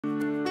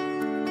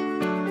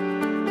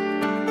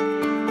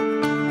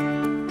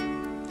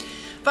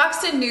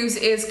Fox 10 News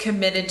is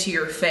committed to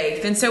your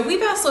faith, and so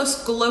we've asked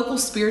those local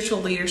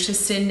spiritual leaders to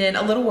send in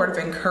a little word of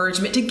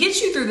encouragement to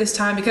get you through this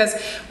time, because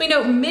we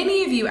know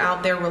many of you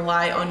out there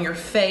rely on your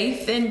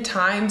faith in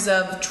times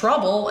of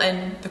trouble,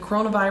 and the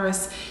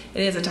coronavirus,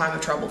 it is a time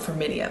of trouble for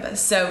many of us.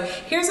 So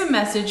here's a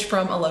message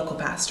from a local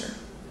pastor.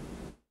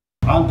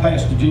 I'm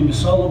Pastor Jimmy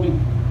Sullivan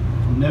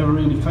from Never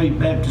Any Faith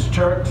Baptist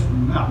Church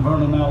in Mount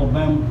Vernon,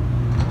 Alabama.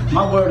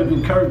 My word of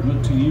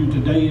encouragement to you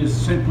today is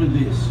simply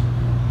this.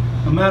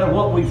 No matter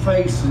what we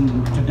face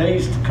in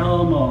today's to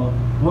come, or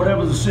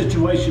whatever the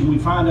situation we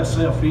find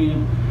ourselves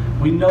in,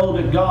 we know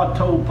that God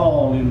told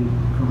Paul in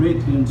 2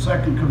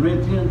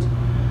 Corinthians,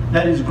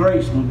 that his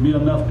grace would be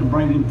enough to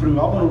bring him through.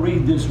 I want to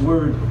read this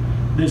word,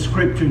 this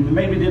scripture, and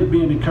maybe it'll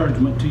be an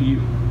encouragement to you.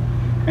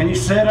 And he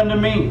said unto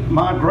me,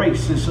 my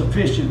grace is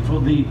sufficient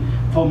for thee,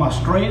 for my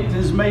strength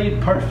is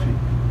made perfect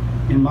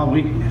in my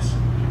weakness.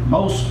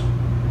 Most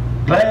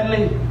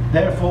gladly,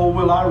 therefore,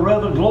 will I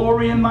rather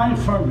glory in my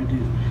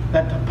infirmities,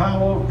 that the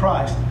power of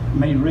Christ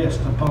may rest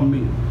upon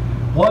me.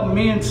 What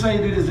men say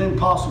that is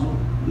impossible,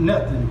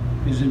 nothing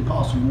is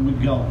impossible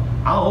with God.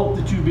 I hope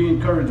that you be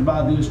encouraged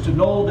by this, to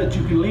know that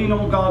you can lean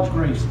on God's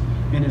grace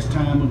in His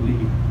time of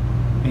need.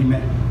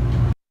 Amen.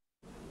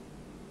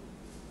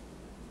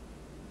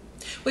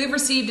 We've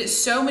received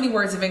so many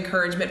words of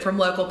encouragement from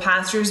local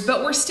pastors,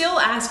 but we're still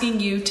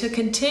asking you to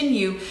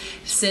continue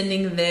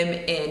sending them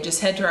in. Just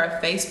head to our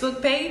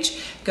Facebook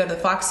page, go to the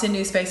Fox 10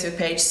 News Facebook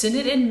page, send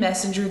it in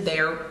Messenger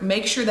there.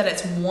 Make sure that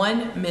it's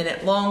 1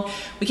 minute long.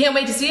 We can't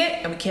wait to see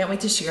it, and we can't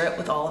wait to share it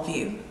with all of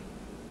you.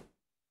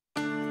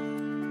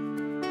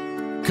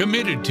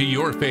 Committed to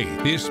Your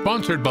Faith is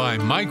sponsored by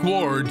Mike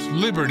Ward's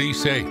Liberty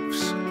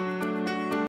Safes.